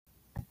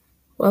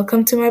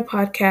Welcome to my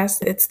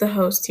podcast. It's the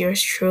host,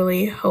 yours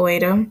truly,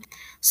 Hoeda.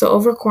 So,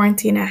 over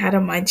quarantine, I had a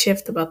mind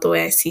shift about the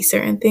way I see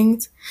certain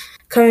things.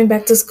 Coming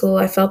back to school,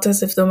 I felt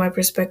as if though my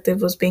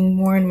perspective was being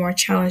more and more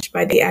challenged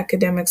by the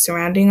academic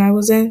surrounding I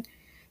was in.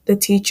 The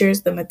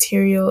teachers, the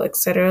material,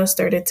 etc.,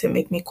 started to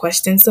make me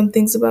question some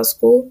things about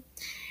school.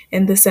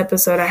 In this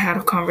episode, I had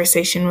a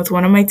conversation with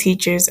one of my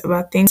teachers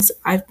about things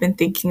I've been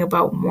thinking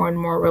about more and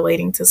more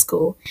relating to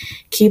school.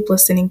 Keep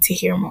listening to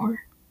hear more.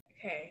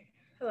 Okay,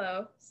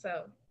 hello.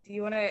 So, do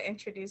you want to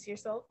introduce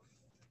yourself?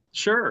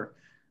 Sure.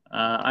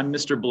 I'm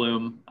Mr.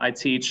 Bloom. I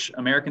teach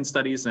American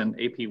Studies and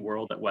AP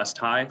World at West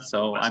High,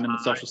 so I'm in the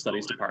Social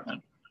Studies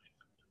department.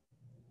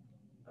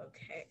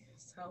 Okay,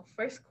 so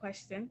first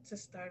question to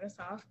start us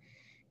off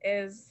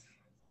is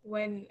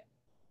when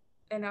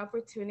an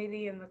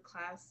opportunity in the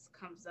class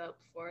comes up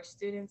for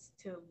students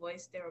to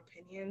voice their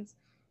opinions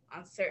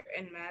on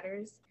certain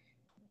matters,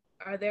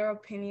 are their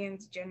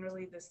opinions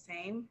generally the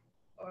same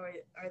or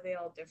are they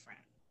all different?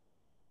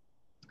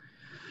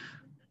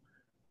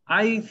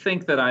 I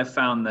think that I've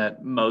found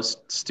that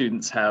most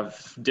students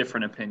have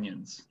different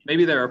opinions.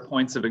 Maybe there are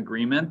points of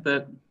agreement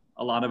that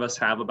a lot of us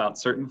have about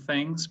certain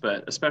things,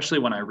 but especially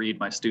when I read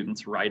my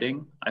students'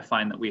 writing, I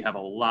find that we have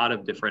a lot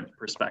of different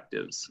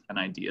perspectives and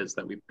ideas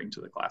that we bring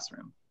to the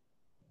classroom.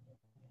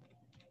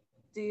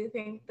 Do you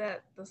think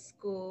that the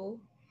school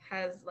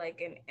has like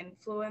an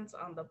influence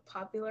on the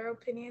popular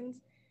opinions,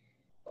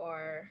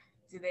 or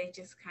do they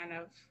just kind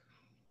of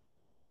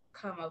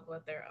come up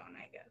with their own,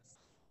 I guess?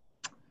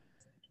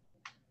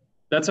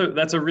 That's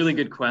a really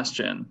good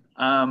question.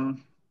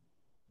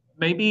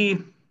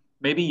 Maybe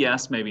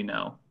yes, maybe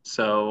no.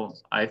 So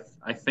I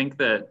think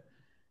that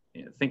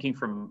thinking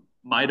from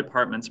my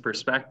department's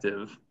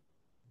perspective,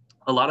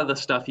 a lot of the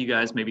stuff you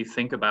guys maybe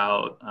think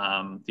about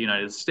the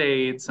United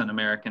States and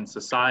American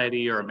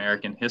society or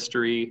American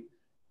history,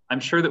 I'm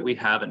sure that we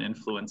have an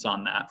influence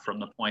on that from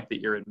the point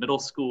that you're in middle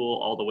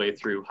school all the way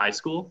through high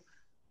school.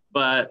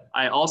 But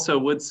I also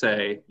would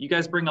say you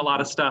guys bring a lot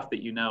of stuff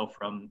that you know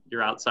from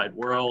your outside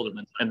world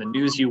and the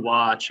news you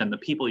watch and the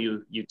people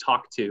you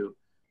talk to.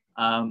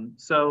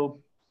 So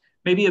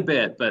maybe a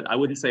bit, but I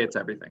wouldn't say it's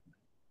everything.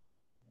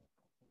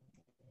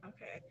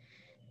 Okay.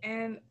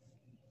 And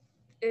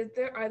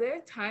are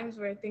there times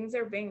where things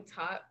are being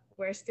taught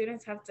where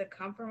students have to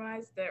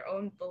compromise their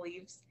own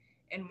beliefs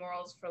and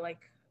morals for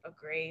like a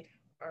grade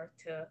or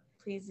to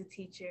please the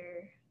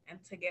teacher and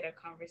to get a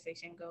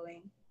conversation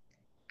going?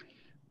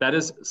 That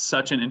is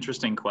such an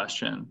interesting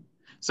question.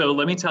 So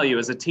let me tell you,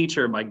 as a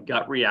teacher, my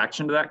gut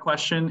reaction to that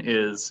question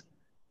is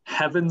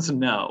heavens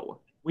no.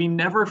 We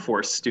never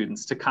force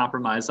students to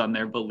compromise on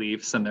their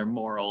beliefs and their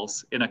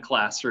morals in a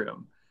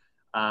classroom.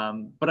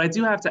 But I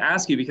do have to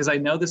ask you, because I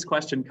know this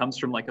question comes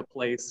from like a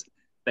place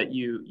that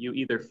you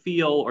either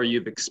feel or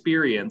you've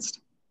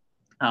experienced,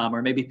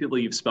 or maybe people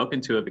you've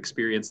spoken to have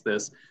experienced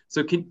this.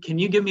 So can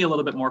you give me a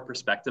little bit more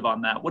perspective on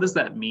that? What does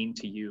that mean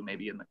to you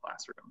maybe in the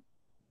classroom?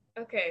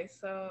 Okay,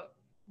 so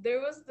there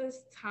was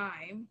this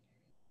time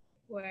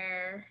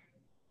where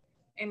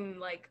in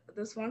like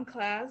this one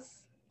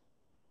class,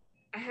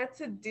 I had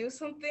to do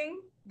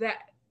something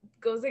that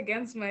goes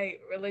against my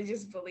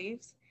religious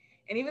beliefs.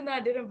 And even though I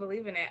didn't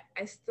believe in it,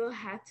 I still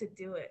had to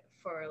do it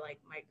for like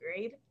my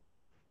grade.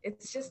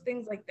 It's just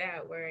things like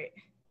that where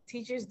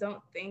teachers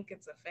don't think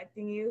it's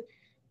affecting you,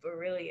 but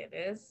really it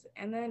is.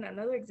 And then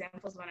another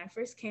example is when I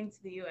first came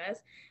to the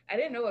US, I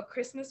didn't know what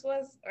Christmas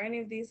was or any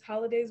of these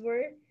holidays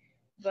were,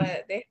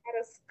 but they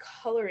had us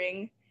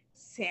coloring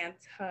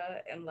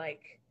Santa and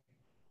like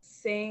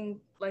singing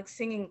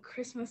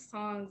Christmas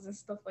songs and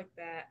stuff like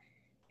that.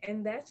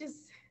 And that's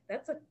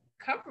a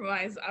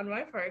compromise on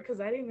my part because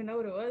I didn't even know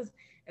what it was.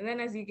 And then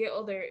as you get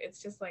older,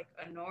 it's just like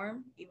a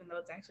norm, even though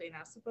it's actually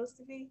not supposed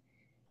to be.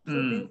 So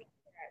Mm, things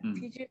like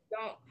that, teachers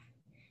don't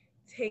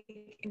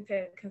take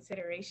into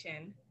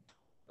consideration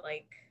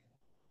like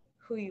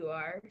who you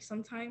are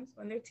sometimes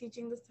when they're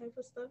teaching this type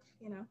of stuff,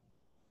 you know.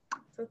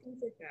 So things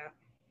like that.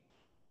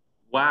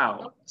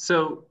 Wow.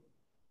 So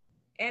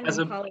And as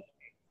in a politics,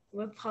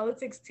 with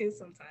politics too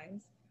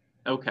sometimes.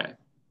 okay.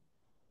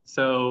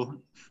 So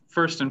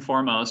first and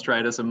foremost,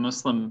 right, as a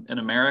Muslim in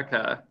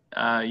America,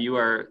 you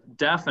are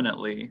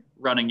definitely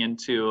running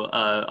into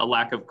a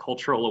lack of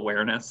cultural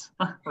awareness,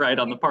 right,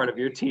 on the part of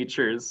your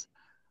teachers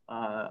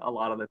a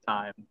lot of the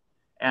time.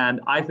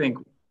 And I think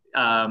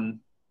I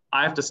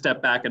have to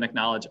step back and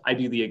acknowledge I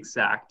do the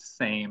exact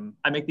same,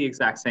 I make the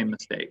exact same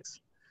mistakes.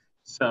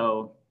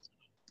 So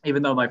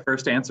even though my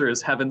first answer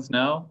is heavens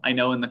no, I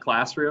know in the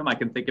classroom I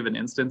can think of an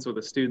instance with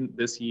a student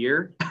this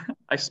year.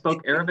 I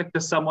spoke Arabic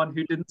to someone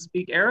who didn't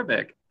speak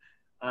Arabic.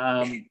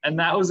 And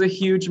that was a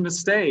huge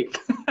mistake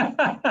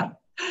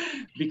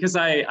because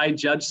I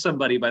judged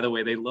somebody by the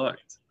way they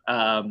looked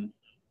and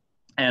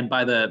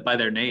by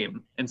their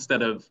name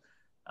instead of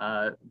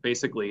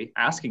basically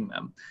asking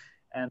them.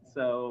 And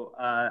so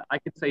I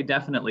could say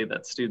definitely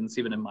that students,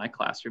 even in my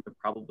classroom, have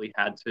probably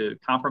had to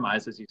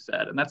compromise, as you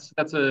said. And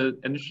an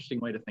interesting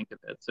way to think of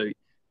it. So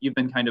you've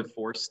been kind of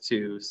forced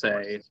to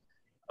say,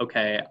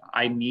 okay,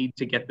 I need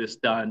to get this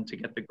done to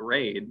get the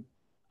grade.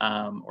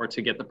 or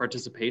to get the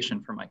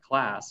participation for my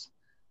class.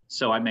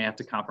 So I may have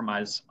to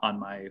compromise on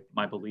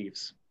my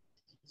beliefs.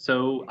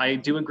 So I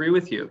do agree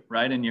with you,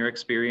 right? In your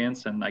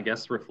experience, and I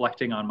guess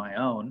reflecting on my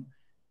own,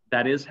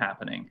 that is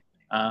happening.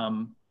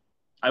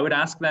 I would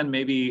ask then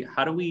maybe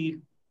how do we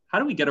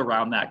get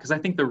around that? Because I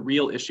think the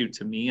real issue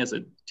to me as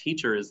a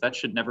teacher is that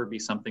should never be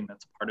something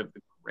that's part of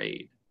the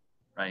grade,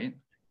 right?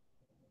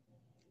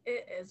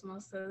 It is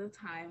most of the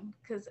time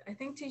because I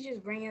think teachers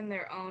bring in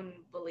their own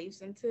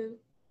beliefs into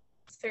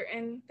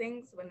certain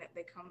things when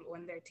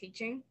they're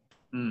teaching.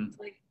 Mm.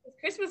 Like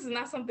Christmas is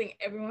not something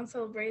everyone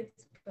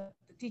celebrates, but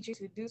the teachers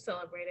who do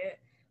celebrate it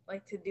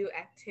like to do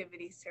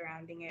activities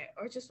surrounding it,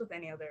 or just with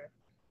any other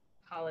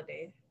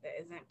holiday that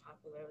isn't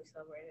popularly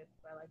celebrated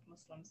by like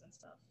Muslims and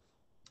stuff.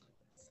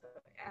 So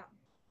yeah.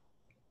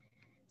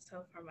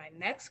 So for my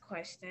next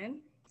question,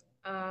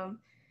 um,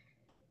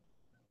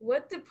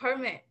 what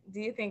department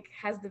do you think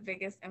has the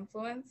biggest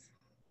influence?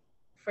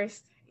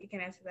 First, you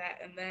can answer that,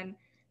 and then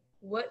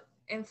what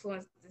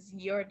influence does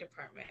your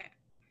department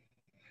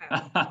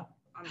have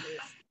on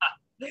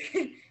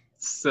this?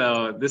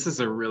 So this is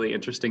a really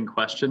interesting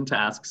question to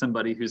ask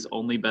somebody who's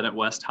only been at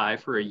West High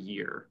for a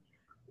year.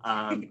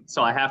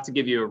 So I have to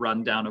give you a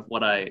rundown of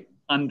what I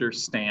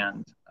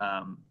understand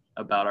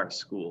about our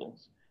school.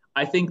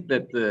 I think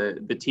that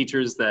the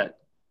teachers that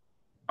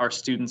our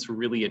students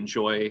really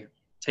enjoy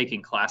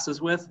taking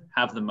classes with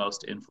have the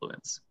most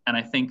influence. And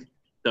I think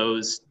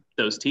those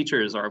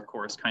teachers are, of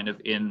course, kind of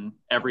in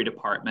every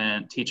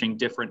department, teaching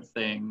different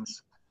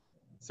things.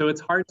 So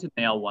it's hard to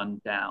nail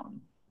one down.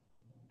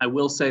 I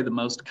will say the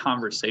most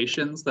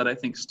conversations that I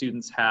think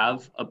students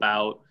have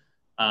about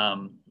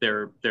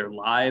their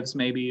lives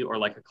maybe, or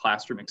like a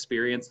classroom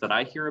experience that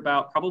I hear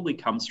about probably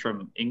comes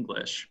from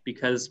English,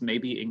 because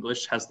maybe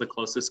English has the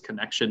closest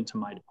connection to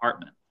my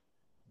department.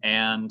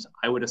 And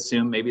I would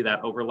assume maybe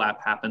that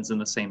overlap happens in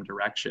the same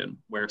direction,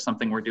 where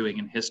something we're doing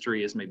in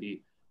history is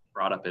maybe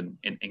brought up in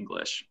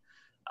English.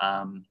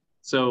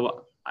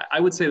 So I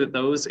would say that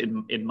those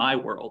in my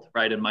world,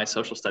 right, in my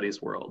social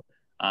studies world,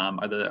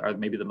 are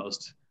maybe the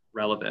most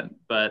relevant.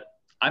 But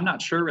I'm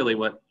not sure really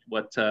what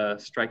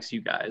strikes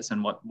you guys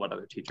and what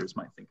other teachers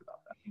might think about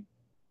that.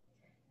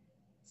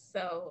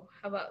 So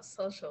how about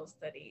social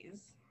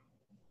studies?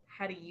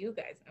 How do you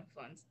guys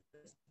influence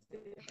this?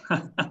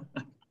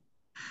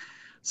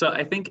 So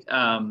I think,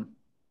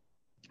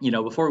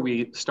 before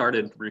we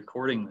started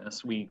recording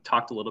this, we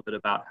talked a little bit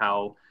about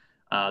how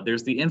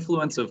there's the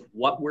influence of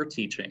what we're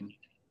teaching,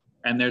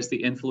 and there's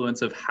the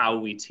influence of how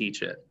we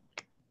teach it.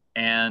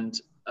 And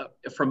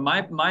from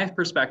my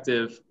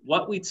perspective,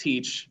 what we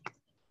teach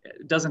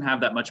doesn't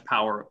have that much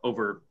power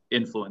over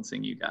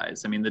influencing you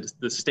guys. I mean,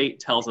 the state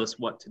tells us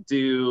what to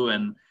do,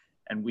 and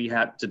we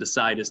have to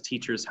decide as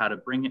teachers how to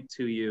bring it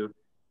to you.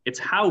 It's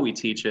how we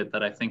teach it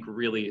that I think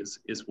really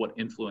is what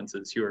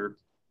influences your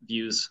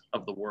views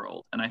of the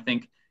world. And I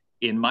think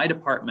in my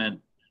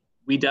department,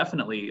 we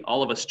definitely,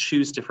 all of us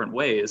choose different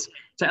ways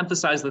to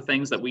emphasize the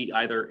things that we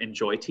either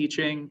enjoy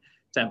teaching,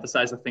 to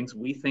emphasize the things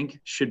we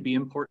think should be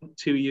important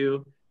to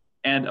you.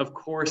 And of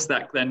course,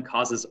 that then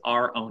causes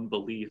our own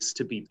beliefs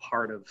to be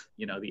part of,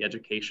 the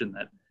education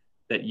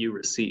that you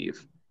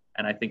receive.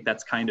 And I think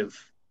that's kind of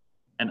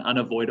an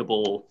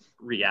unavoidable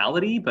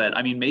reality. But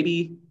I mean,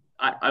 maybe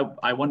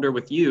I wonder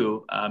with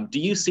you, do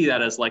you see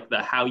that as like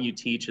the how you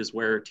teach is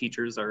where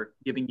teachers are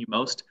giving you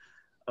most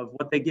of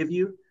what they give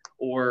you?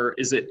 Or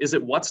is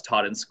it what's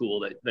taught in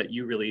school that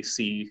you really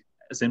see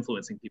as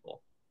influencing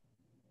people?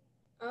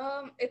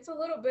 It's a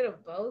little bit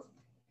of both.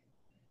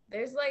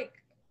 There's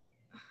like,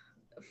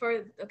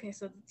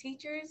 so the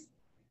teachers,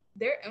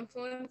 their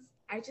influence,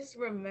 I just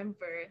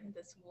remember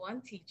this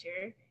one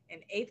teacher in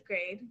 8th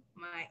grade,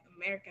 my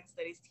American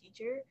Studies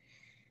teacher.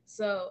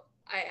 So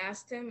I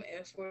asked him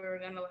if we were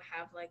going to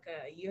have like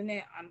a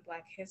unit on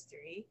Black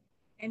history.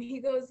 And he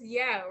goes,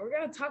 yeah, we're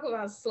going to talk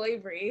about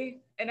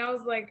slavery. And I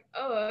was like,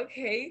 oh,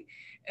 okay.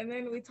 And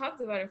then we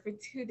talked about it for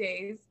 2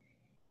 days.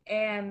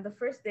 And the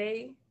first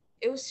day,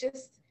 it was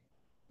just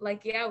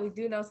like, yeah, we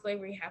do know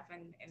slavery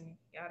happened and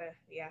yada,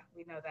 yeah,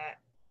 we know that.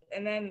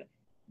 And then,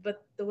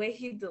 but the way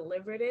he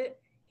delivered it,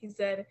 he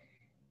said,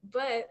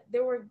 but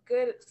there were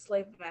good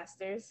slave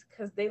masters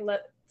because they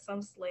let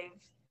some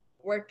slaves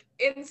work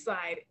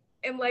inside.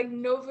 And like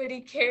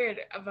nobody cared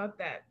about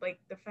that. Like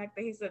the fact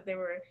that he said they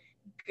were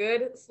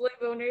good slave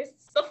owners,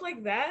 stuff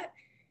like that.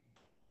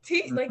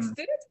 Like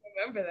students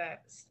remember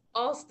that.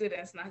 All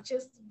students, not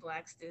just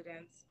Black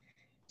students,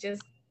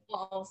 just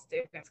all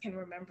students can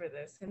remember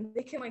this, and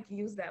they can like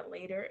use that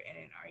later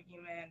in an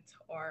argument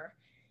or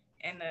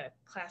in a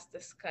class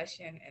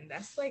discussion, and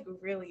that's like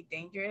really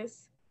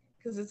dangerous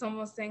because it's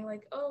almost saying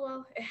like, oh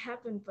well, it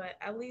happened, but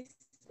at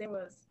least there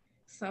was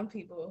some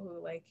people who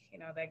like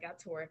that got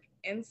to work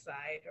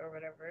inside or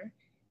whatever.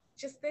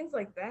 Just things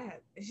like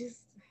that.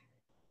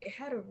 It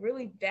had a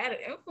really bad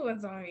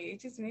influence on me. It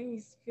just made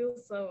me feel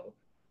so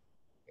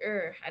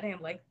I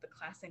didn't like the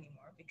class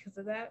anymore because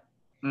of that.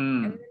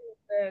 And then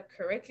the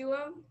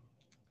curriculum,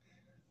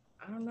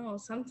 I don't know,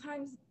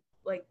 sometimes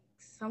like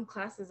some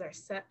classes are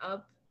set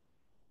up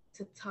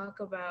to talk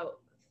about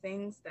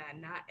things that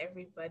not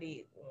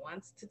everybody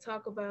wants to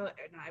talk about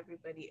or not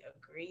everybody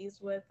agrees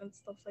with and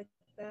stuff like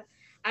that.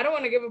 I don't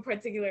want to give a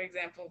particular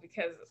example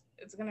because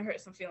it's going to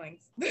hurt some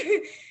feelings.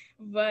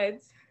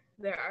 But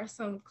there are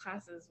some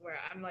classes where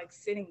I'm like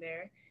sitting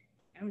there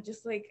and I'm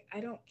just like, I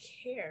don't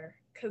care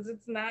because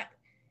it's not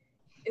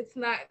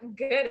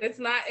good. It's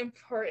not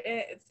important.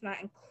 It's not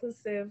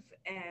inclusive.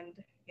 And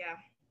yeah.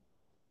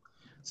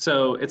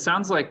 So it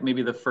sounds like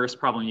maybe the first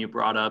problem you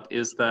brought up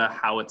is the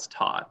how it's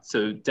taught.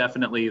 So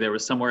definitely there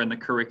was somewhere in the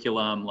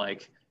curriculum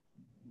like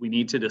we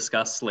need to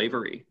discuss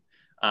slavery.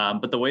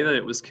 But the way that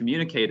it was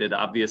communicated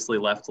obviously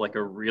left like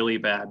a really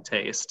bad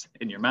taste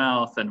in your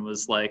mouth and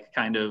was like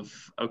kind of,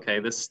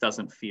 okay, this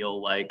doesn't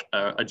feel like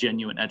a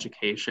genuine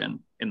education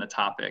in the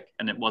topic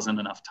and it wasn't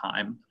enough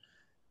time.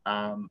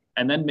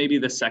 And then maybe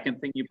the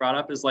second thing you brought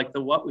up is like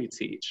the what we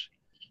teach.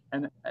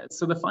 And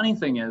so the funny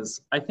thing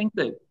is, I think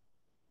that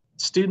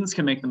students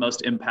can make the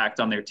most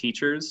impact on their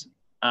teachers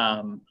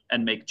and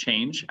make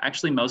change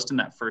actually most in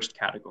that first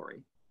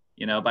category,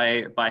 you know,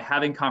 by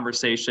having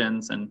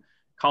conversations and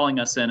calling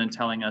us in and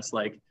telling us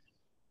like,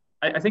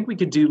 I think we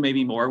could do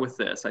maybe more with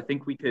this. I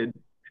think we could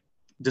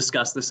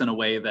discuss this in a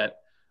way that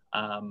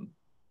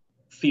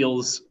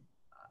feels,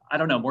 I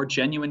don't know, more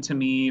genuine to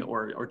me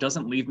or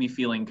doesn't leave me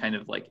feeling kind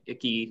of like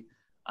icky.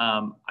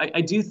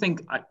 I do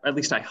think, at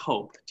least I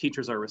hope,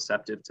 teachers are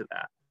receptive to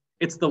that.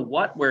 It's the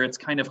what where it's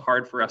kind of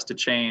hard for us to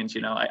change. You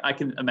know, I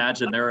can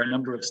imagine there are a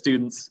number of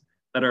students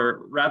that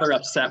are rather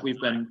upset we've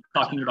been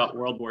talking about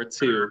World War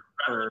II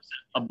for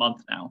a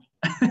month now.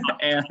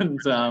 And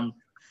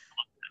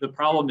the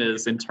problem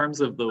is in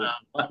terms of the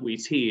what we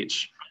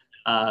teach,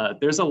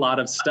 there's a lot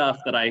of stuff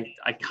that I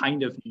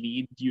kind of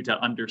need you to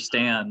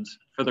understand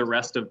for the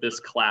rest of this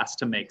class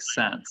to make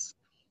sense.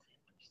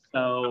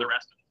 So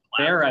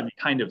there I'm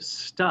kind of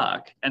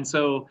stuck. And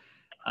so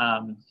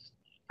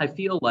I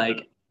feel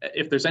like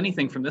if there's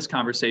anything from this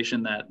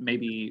conversation that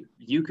maybe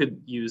you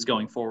could use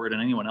going forward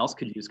and anyone else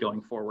could use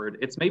going forward,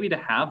 it's maybe to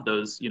have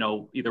those, you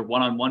know, either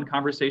one-on-one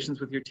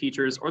conversations with your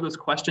teachers or those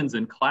questions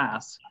in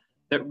class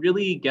that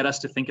really get us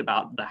to think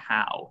about the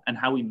how and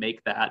how we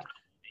make that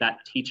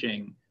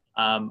teaching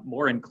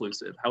more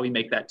inclusive, how we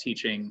make that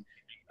teaching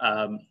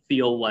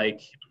feel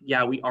like,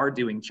 yeah, we are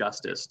doing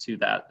justice to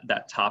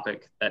that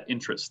topic that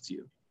interests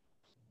you.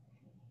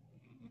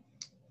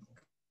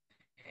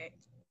 Okay.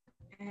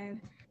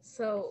 And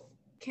so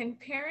can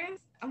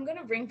parents, I'm going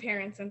to bring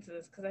parents into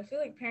this because I feel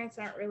like parents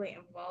aren't really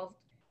involved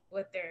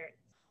with their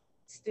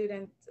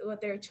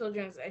with their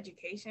children's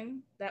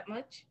education that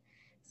much.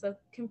 So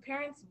can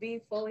parents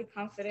be fully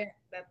confident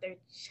that their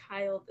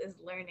child is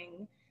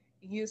learning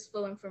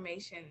useful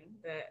information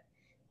that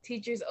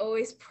teachers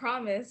always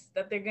promise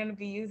that they're going to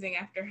be using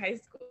after high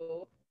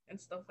school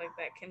and stuff like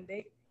that? Can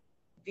they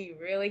be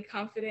really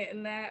confident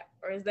in that?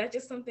 Or is that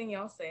just something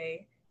y'all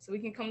say so we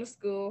can come to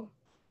school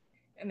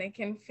and they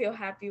can feel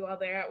happy while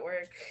they're at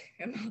work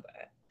and all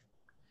that?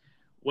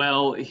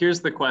 Well,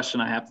 here's the question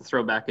I have to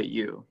throw back at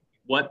you.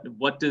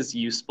 What does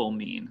useful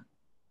mean?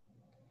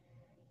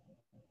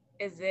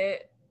 Is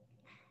it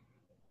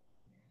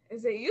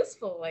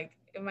useful? Like,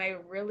 am I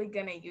really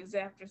gonna use it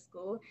after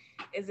school?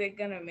 Is it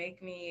gonna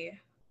make me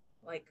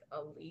like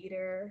a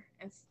leader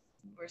and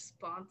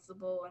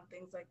responsible and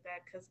things like that?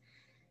 Because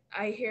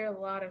I hear a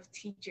lot of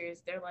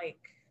teachers, they're like,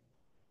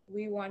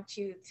 we want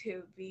you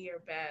to be your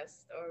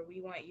best or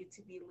we want you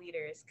to be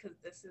leaders because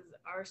this is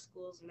our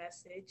school's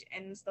message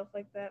and stuff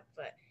like that.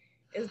 But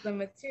is the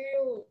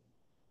material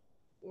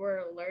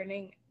we're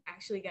learning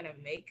actually going to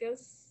make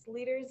us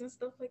leaders and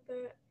stuff like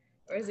that?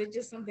 Or is it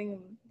just something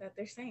that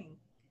they're saying?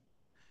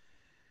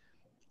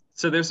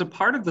 So there's a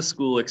part of the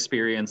school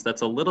experience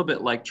that's a little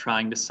bit like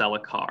trying to sell a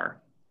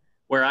car,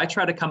 where I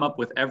try to come up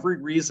with every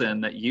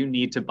reason that you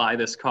need to buy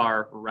this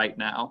car right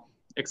now,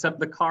 except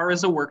the car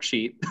is a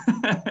worksheet.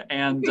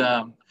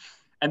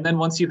 And then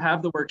once you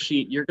have the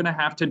worksheet, you're going to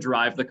have to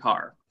drive the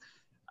car.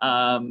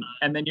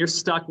 And then you're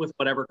stuck with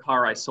whatever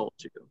car I sold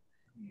you.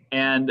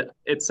 And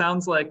it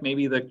sounds like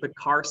maybe the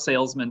car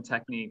salesman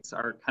techniques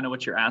are kind of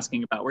what you're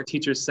asking about, where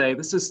teachers say,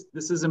 this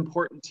is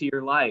important to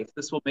your life.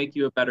 This will make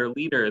you a better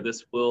leader.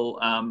 This will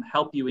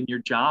help you in your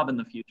job in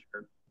the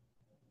future.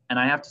 And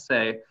I have to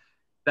say,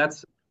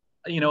 that's,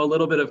 you know, a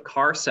little bit of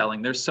car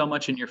selling. There's so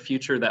much in your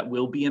future that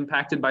will be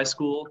impacted by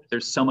school.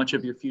 There's so much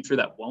of your future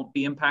that won't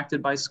be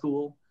impacted by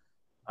school.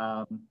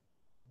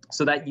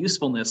 So that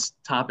usefulness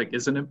topic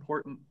is an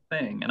important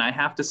thing. And I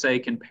have to say,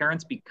 can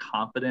parents be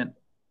confident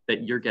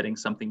that you're getting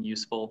something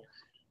useful?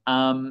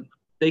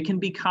 They can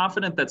be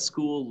confident that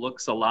school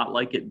looks a lot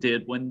like it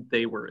did when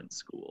they were in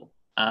school,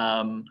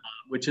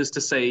 which is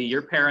to say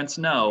your parents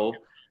know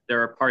there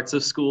are parts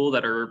of school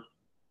that are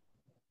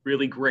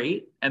really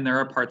great, and there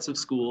are parts of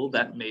school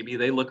that maybe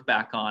they look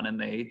back on and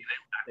they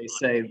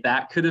say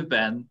that could have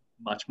been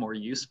much more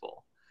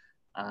useful.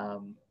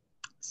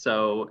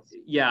 So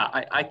yeah,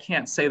 I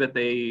can't say that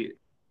they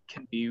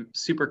can be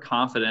super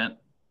confident.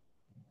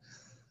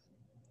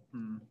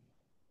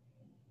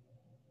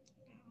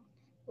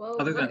 Well,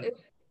 Other than,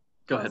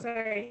 go ahead.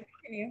 Sorry.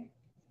 Can you?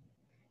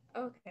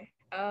 Okay.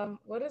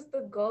 what is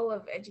the goal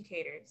of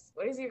educators?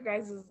 What is your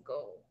guys'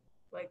 goal?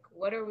 Like,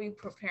 what are we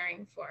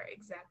preparing for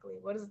exactly?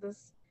 What is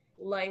this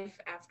life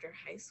after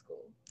high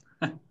school?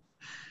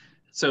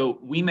 So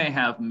we may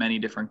have many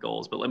different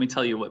goals, but let me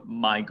tell you what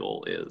my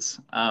goal is.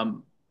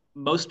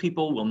 Most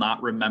people will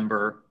not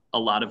remember a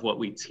lot of what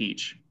we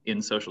teach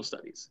in social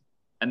studies,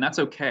 and that's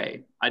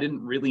okay. I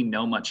didn't really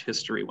know much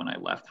history when I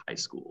left high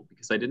school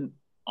because I didn't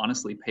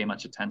honestly pay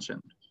much attention.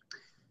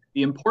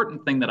 The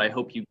important thing that I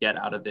hope you get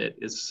out of it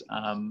is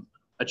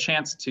a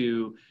chance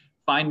to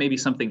find maybe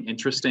something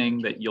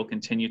interesting that you'll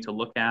continue to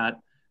look at,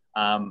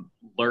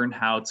 learn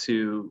how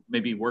to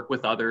maybe work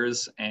with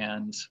others,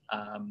 and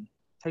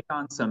take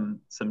on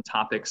some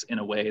topics in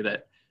a way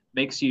that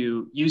makes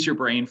you use your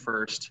brain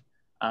first,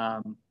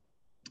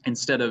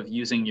 instead of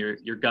using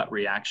your gut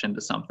reaction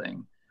to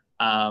something.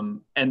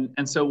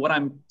 And so what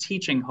I'm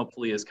teaching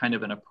hopefully is kind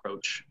of an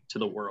approach to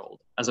the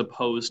world as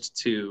opposed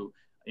to,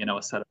 you know,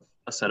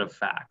 a set of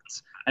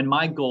facts. And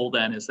my goal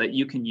then is that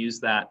you can use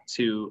that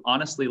to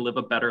honestly live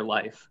a better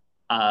life.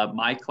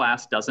 My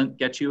class doesn't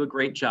get you a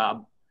great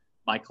job.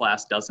 My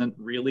class doesn't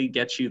really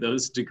get you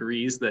those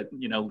degrees that,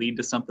 you know, lead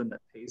to something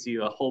that pays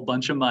you a whole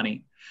bunch of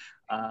money.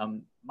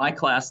 My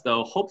class,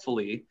 though,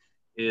 hopefully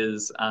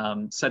is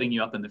setting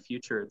you up in the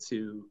future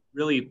to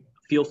really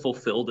feel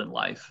fulfilled in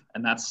life.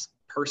 And that's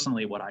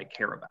personally what I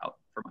care about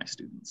for my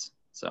students.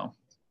 So.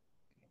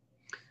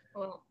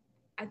 Well,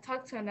 I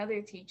talked to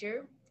another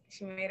teacher.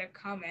 She made a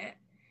comment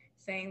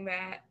saying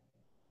that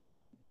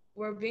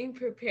we're being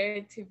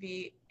prepared to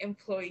be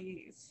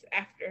employees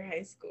after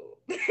high school.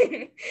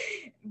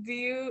 Do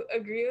you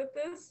agree with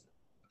this,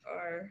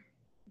 or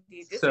do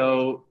you disagree?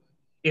 So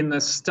in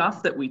the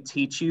stuff that we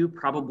teach you,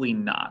 probably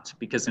not,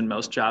 because in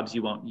most jobs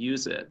you won't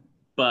use it.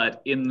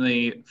 But in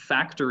the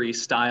factory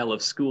style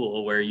of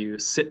school where you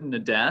sit in a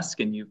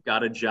desk and you've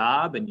got a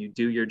job and you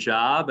do your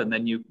job and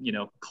then you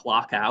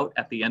clock out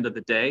at the end of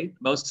the day,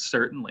 most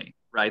certainly,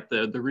 right?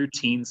 The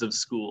routines of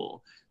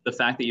school, the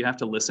fact that you have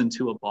to listen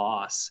to a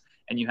boss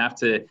and you have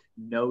to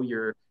know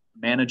your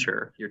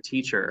manager, your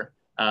teacher,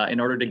 in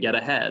order to get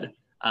ahead.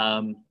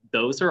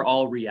 Those are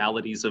all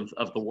realities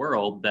of the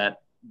world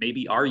that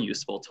maybe are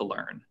useful to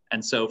learn.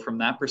 And so from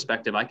that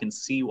perspective, I can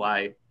see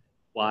why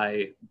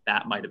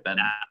that might have been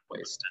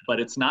waste. But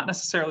it's not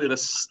necessarily the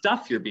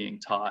stuff you're being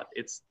taught,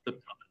 it's the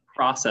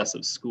process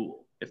of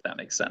school, if that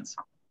makes sense.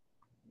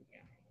 Yeah.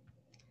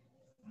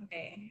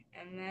 Okay,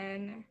 and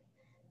then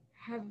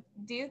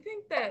do you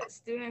think that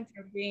students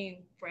are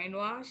being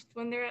brainwashed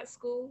when they're at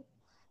school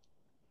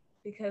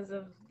because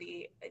of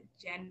the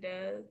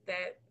agenda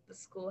that the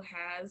school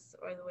has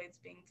or the way it's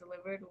being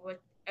delivered,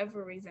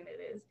 whatever reason it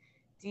is?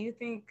 Do you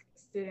think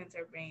students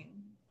are being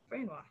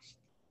brainwashed?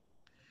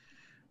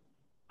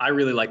 I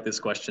really like this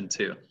question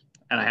too.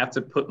 And I have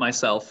to put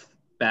myself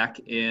back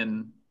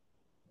in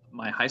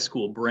my high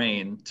school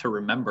brain to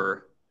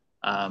remember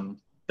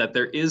that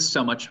there is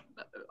so much,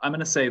 I'm going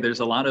to say there's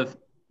a lot of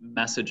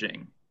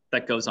messaging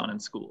that goes on in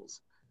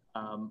schools.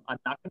 I'm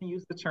not going to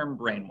use the term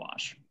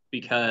brainwash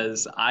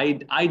because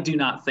I do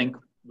not think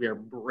we are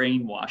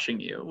brainwashing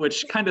you,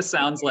 which kind of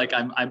sounds like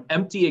I'm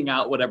emptying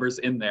out whatever's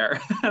in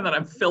there and then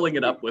I'm filling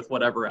it up with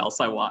whatever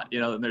else I want,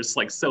 and there's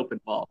like soap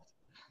involved.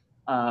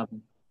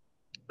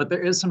 But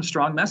there is some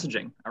strong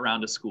messaging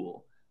around a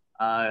school.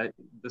 The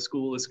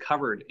school is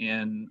covered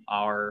in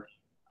our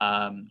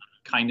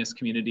kindness,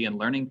 community, and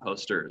learning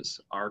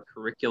posters. Our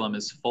curriculum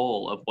is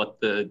full of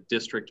what the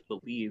district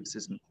believes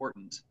is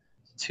important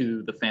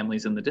to the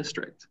families in the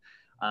district.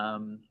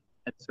 And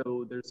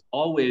so there's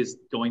always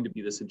going to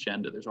be this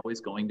agenda. There's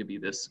always going to be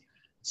this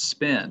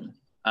spin.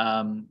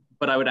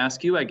 But I would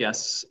ask you, I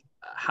guess,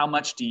 how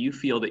much do you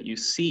feel that you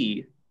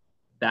see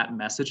that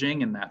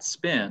messaging and that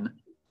spin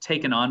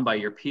taken on by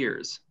your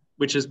peers?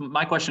 Which is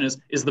my question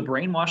is the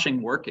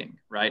brainwashing working,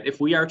 right? If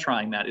we are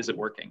trying that, is it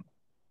working?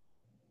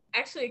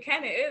 Actually, it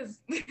kind of is.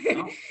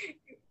 Oh.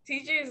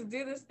 Teachers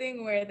do this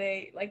thing where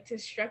they like to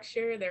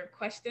structure their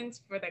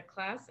questions for the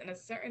class in a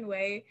certain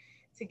way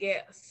to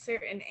get a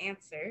certain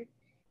answer.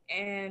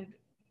 And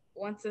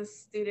once a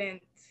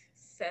student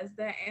says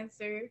that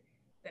answer,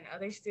 then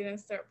other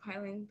students start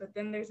piling. But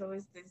then there's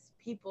always these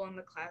people in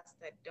the class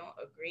that don't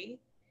agree,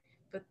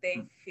 but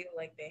they feel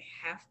like they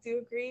have to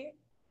agree.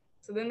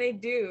 So then they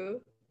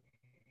do.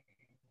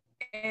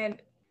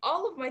 And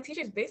all of my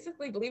teachers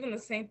basically believe in the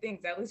same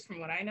things, at least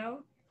from what I know.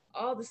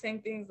 All the same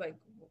things, like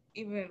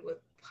even with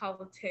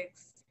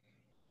politics,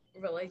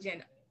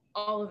 religion,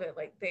 all of it,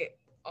 like they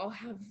all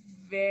have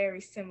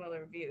very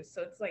similar views.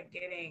 So it's like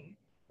getting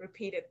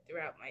repeated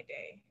throughout my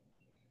day.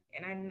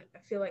 And I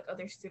feel like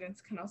other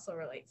students can also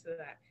relate to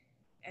that.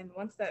 And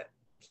once that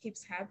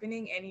keeps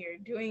happening and you're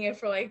doing it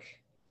for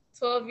like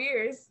 12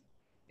 years,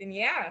 then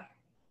yeah,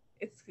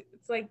 it's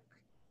like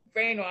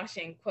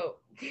brainwashing, quote.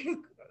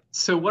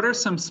 So what are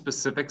some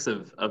specifics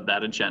of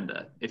that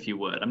agenda, if you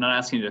would? I'm not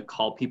asking you to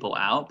call people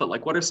out, but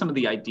like what are some of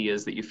the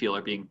ideas that you feel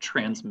are being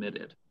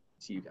transmitted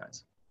to you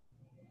guys?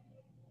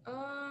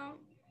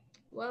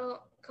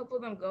 Well, a couple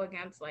of them go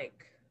against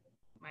like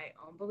my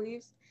own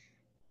beliefs.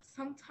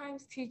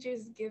 Sometimes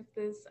teachers give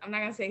this, I'm not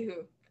gonna say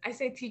who, I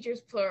say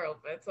teachers plural,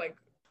 but it's like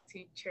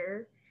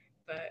teacher,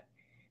 but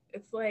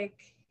it's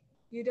like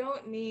you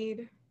don't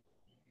need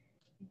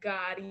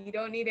God, you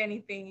don't need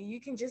anything. You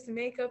can just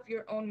make up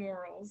your own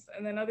morals.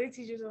 And then other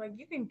teachers are like,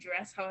 you can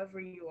dress however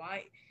you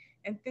want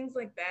and things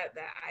like that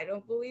that I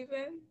don't believe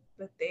in,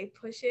 but they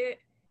push it.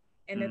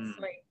 And it's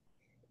like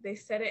they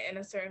said it in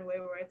a certain way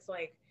where it's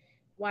like,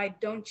 why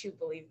don't you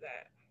believe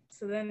that?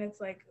 So then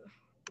it's like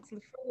it's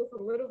filled with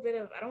a little bit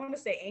of, I don't want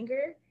to say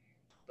anger,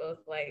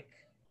 but like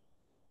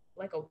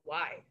a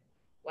why.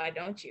 Why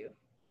don't you?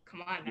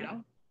 Come on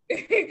now.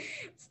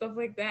 Stuff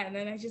like that. And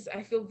then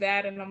I feel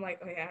bad and I'm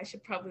like, oh yeah, I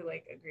should probably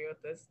like agree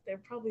with this. They're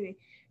probably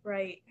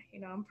right.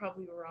 You know, I'm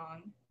probably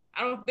wrong.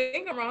 I don't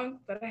think I'm wrong,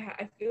 but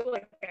I feel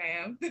like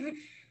I am.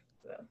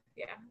 So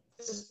yeah.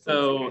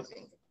 So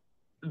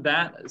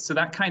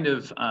that kind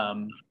of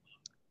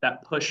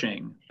that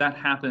pushing that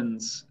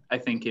happens, I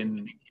think,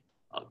 in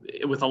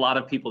with a lot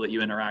of people that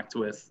you interact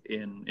with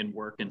in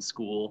work and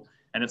school,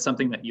 and it's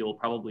something that you'll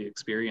probably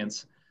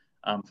experience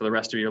for the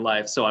rest of your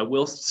life. So I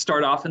will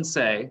start off and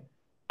say,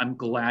 I'm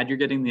glad you're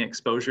getting the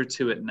exposure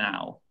to it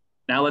now.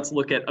 Now let's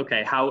look at,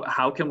 okay,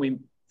 how can we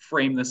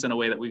frame this in a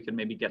way that we can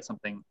maybe get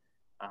something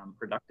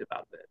productive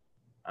out of it?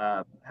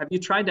 Have you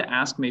tried to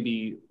ask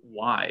maybe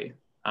why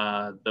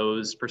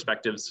those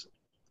perspectives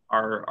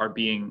are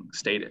being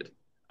stated?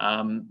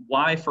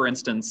 Why, for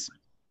instance,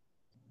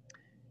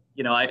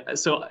 you know,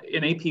 so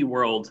in AP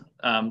World,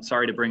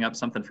 sorry to bring up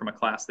something from a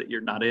class that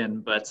you're not in,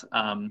 but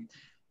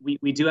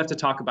we do have to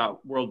talk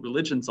about world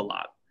religions a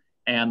lot.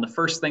 And the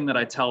first thing that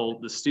I tell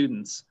the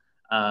students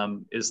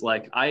is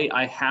like,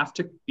 I have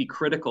to be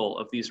critical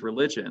of these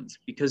religions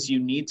because you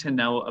need to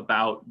know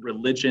about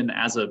religion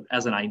as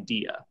an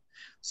idea.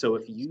 So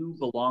if you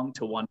belong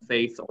to one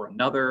faith or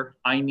another,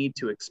 I need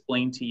to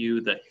explain to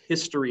you the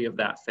history of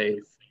that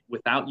faith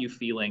without you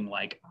feeling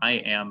like I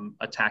am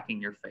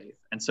attacking your faith.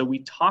 And so we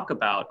talk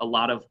about a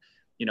lot of,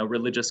 you know,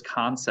 religious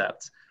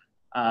concepts.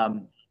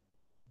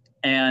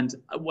 And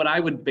what I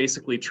would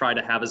basically try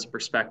to have as a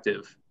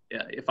perspective,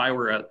 if I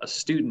were a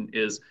student,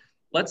 is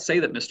let's say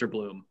that Mr.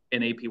 Bloom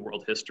in AP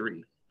World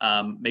History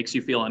makes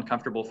you feel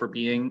uncomfortable for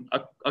being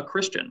a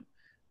Christian,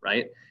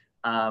 right?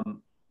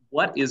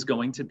 What is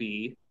going to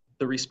be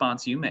the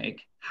response you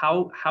make?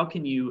 How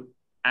can you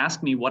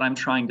ask me what I'm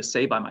trying to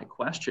say by my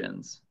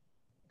questions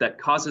that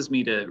causes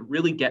me to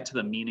really get to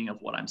the meaning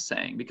of what I'm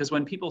saying? Because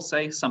when people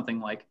say something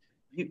like,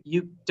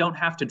 you don't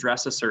have to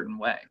dress a certain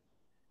way,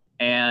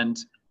 and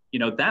you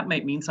know that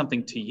might mean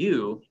something to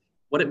you,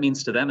 what it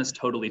means to them is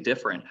totally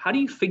different. How do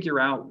you figure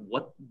out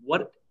what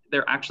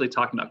they're actually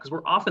talking about? Because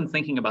we're often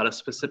thinking about a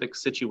specific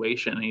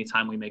situation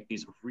anytime we make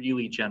these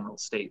really general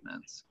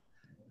statements.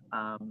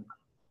 And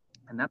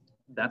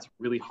that's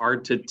really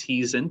hard to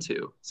tease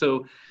into.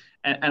 So,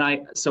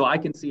 so I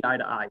can see eye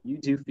to eye. You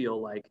do feel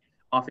like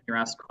often you're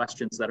asked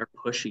questions that are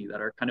pushy,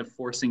 that are kind of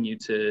forcing you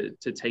to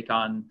take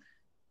on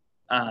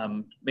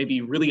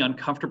maybe really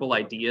uncomfortable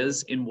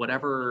ideas in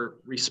whatever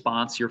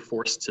response you're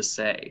forced to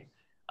say.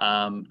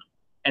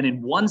 And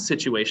in one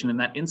situation, in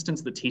that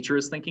instance the teacher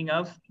is thinking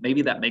of,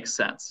 maybe that makes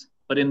sense.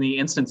 But in the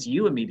instance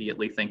you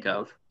immediately think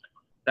of,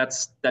 that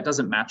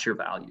doesn't match your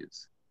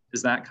values.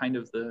 Is that kind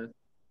of the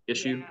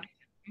issue?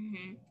 Yeah.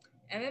 Mm-hmm.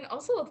 And then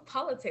also with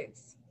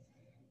politics,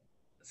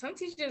 some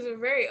teachers are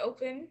very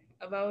open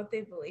about what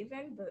they believe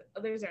in, but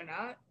others are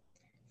not.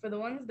 For the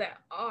ones that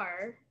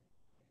are,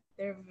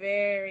 they're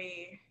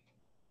very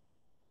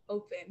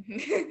open,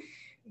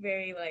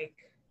 very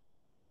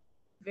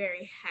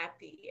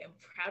happy and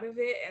proud of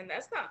it. And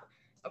that's not,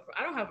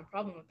 I don't have a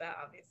problem with that,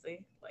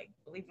 obviously, like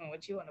believing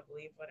what you want to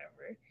believe,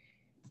 whatever.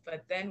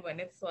 But then when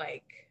it's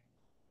like,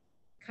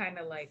 kind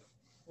of like,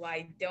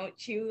 why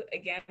don't you,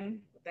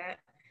 again, that,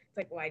 it's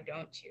like, why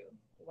don't you?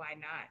 Why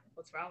not?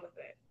 What's wrong with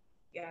it?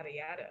 Yada,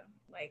 yada.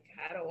 Like,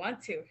 I don't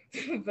want to,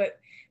 but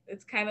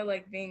it's kind of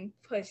like being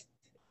pushed.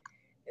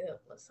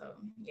 So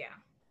yeah,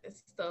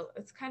 it's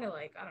kind of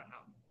like, I don't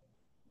know.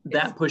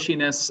 That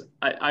pushiness,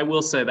 I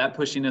will say that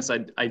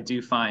pushiness, I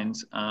do find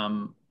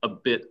a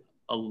bit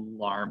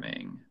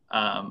alarming.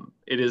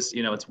 It is,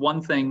 you know, it's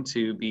one thing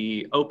to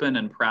be open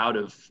and proud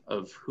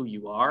of who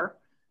you are.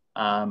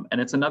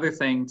 And it's another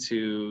thing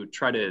to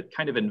try to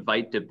kind of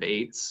invite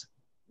debates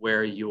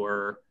where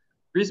you're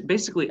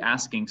basically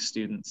asking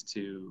students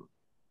to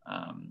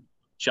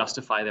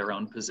justify their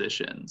own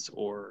positions,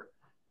 or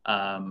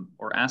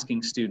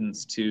asking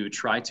students to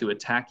try to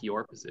attack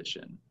your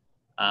position,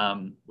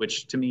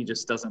 which to me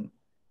just doesn't,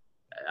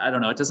 I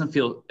don't know, it doesn't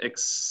feel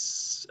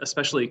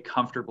especially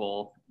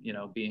comfortable, you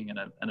know, being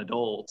an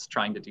adult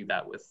trying to do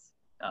that with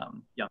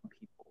young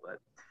people.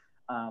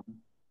 But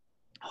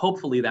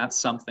hopefully that's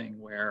something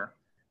where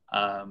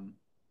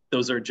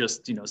those are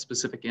just, you know,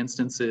 specific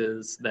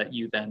instances that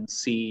you then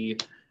see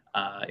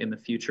in the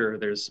future.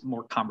 There's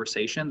more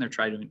conversation. They're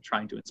trying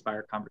to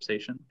inspire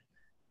conversation.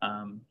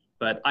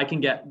 But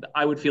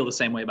I would feel the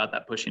same way about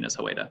that pushiness,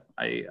 Hoeda.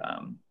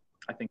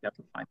 I think I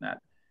would find that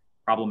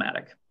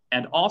problematic.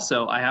 And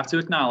also, I have to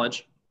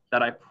acknowledge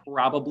that I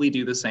probably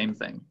do the same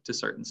thing to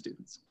certain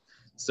students.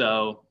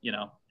 So, you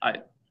know,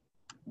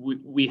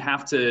 we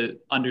have to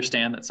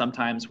understand that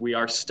sometimes we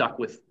are stuck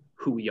with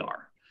who we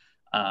are.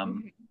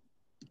 Mhm.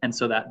 And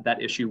so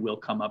that issue will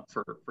come up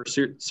for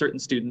certain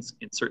students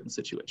in certain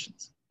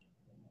situations.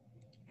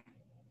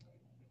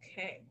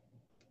 Okay.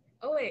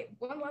 Oh wait,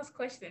 one last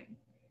question.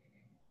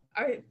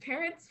 Are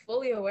parents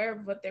fully aware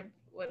of what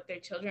their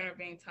children are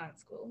being taught in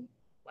school?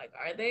 Like,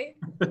 are they?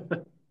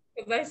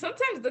 Because like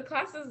sometimes the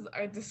classes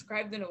are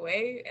described in a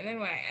way, and then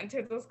when I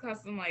enter those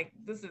classes, I'm like,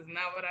 this is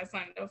not what I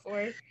signed up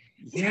for.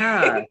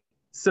 Yeah.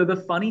 So the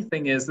funny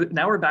thing is that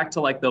now we're back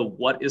to like the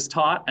what is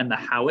taught and the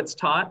how it's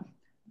taught.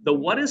 The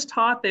what is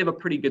taught, they have a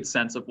pretty good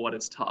sense of what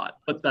is taught,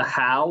 but the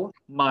how,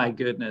 my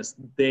goodness,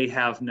 they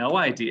have no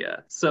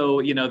idea.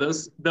 So, you know,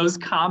 those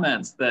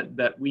comments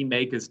that we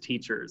make as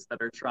teachers that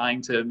are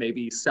trying to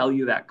maybe sell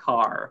you that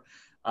car,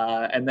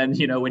 and then,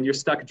 you know, when you're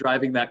stuck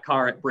driving that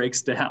car, it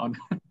breaks down.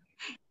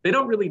 They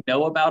don't really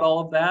know about all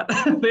of that.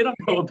 They don't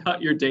know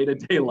about your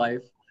day-to-day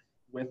life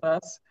with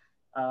us.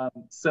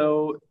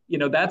 So, you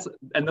know,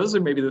 and those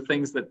are maybe the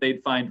things that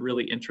they'd find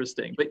really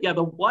interesting. But yeah,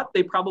 the what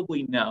they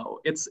probably know.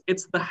 It's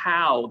the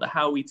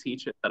how we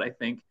teach it that I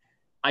think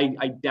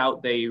I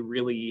doubt they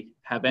really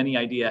have any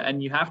idea.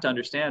 And you have to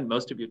understand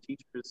most of your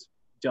teachers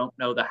don't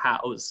know the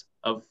hows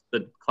of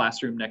the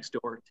classroom next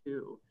door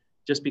too,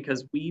 just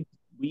because we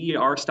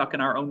are stuck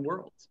in our own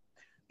worlds.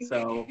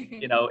 So,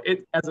 you know,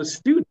 it as a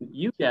student,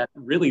 you get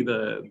really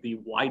the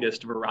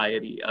widest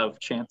variety of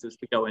chances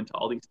to go into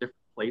all these different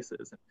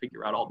places and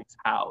figure out all these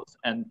hows.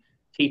 And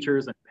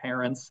teachers and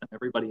parents and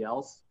everybody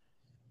else,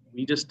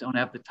 we just don't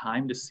have the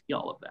time to see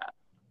all of that.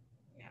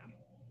 Yeah.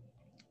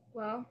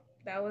 Well,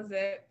 that was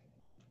it.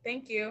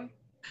 Thank you.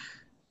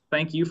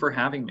 Thank you for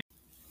having me.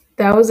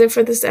 That was it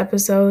for this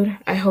episode.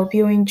 I hope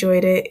you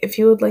enjoyed it. If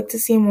you would like to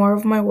see more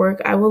of my work,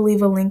 I will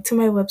leave a link to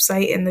my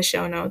website in the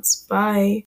show notes. Bye.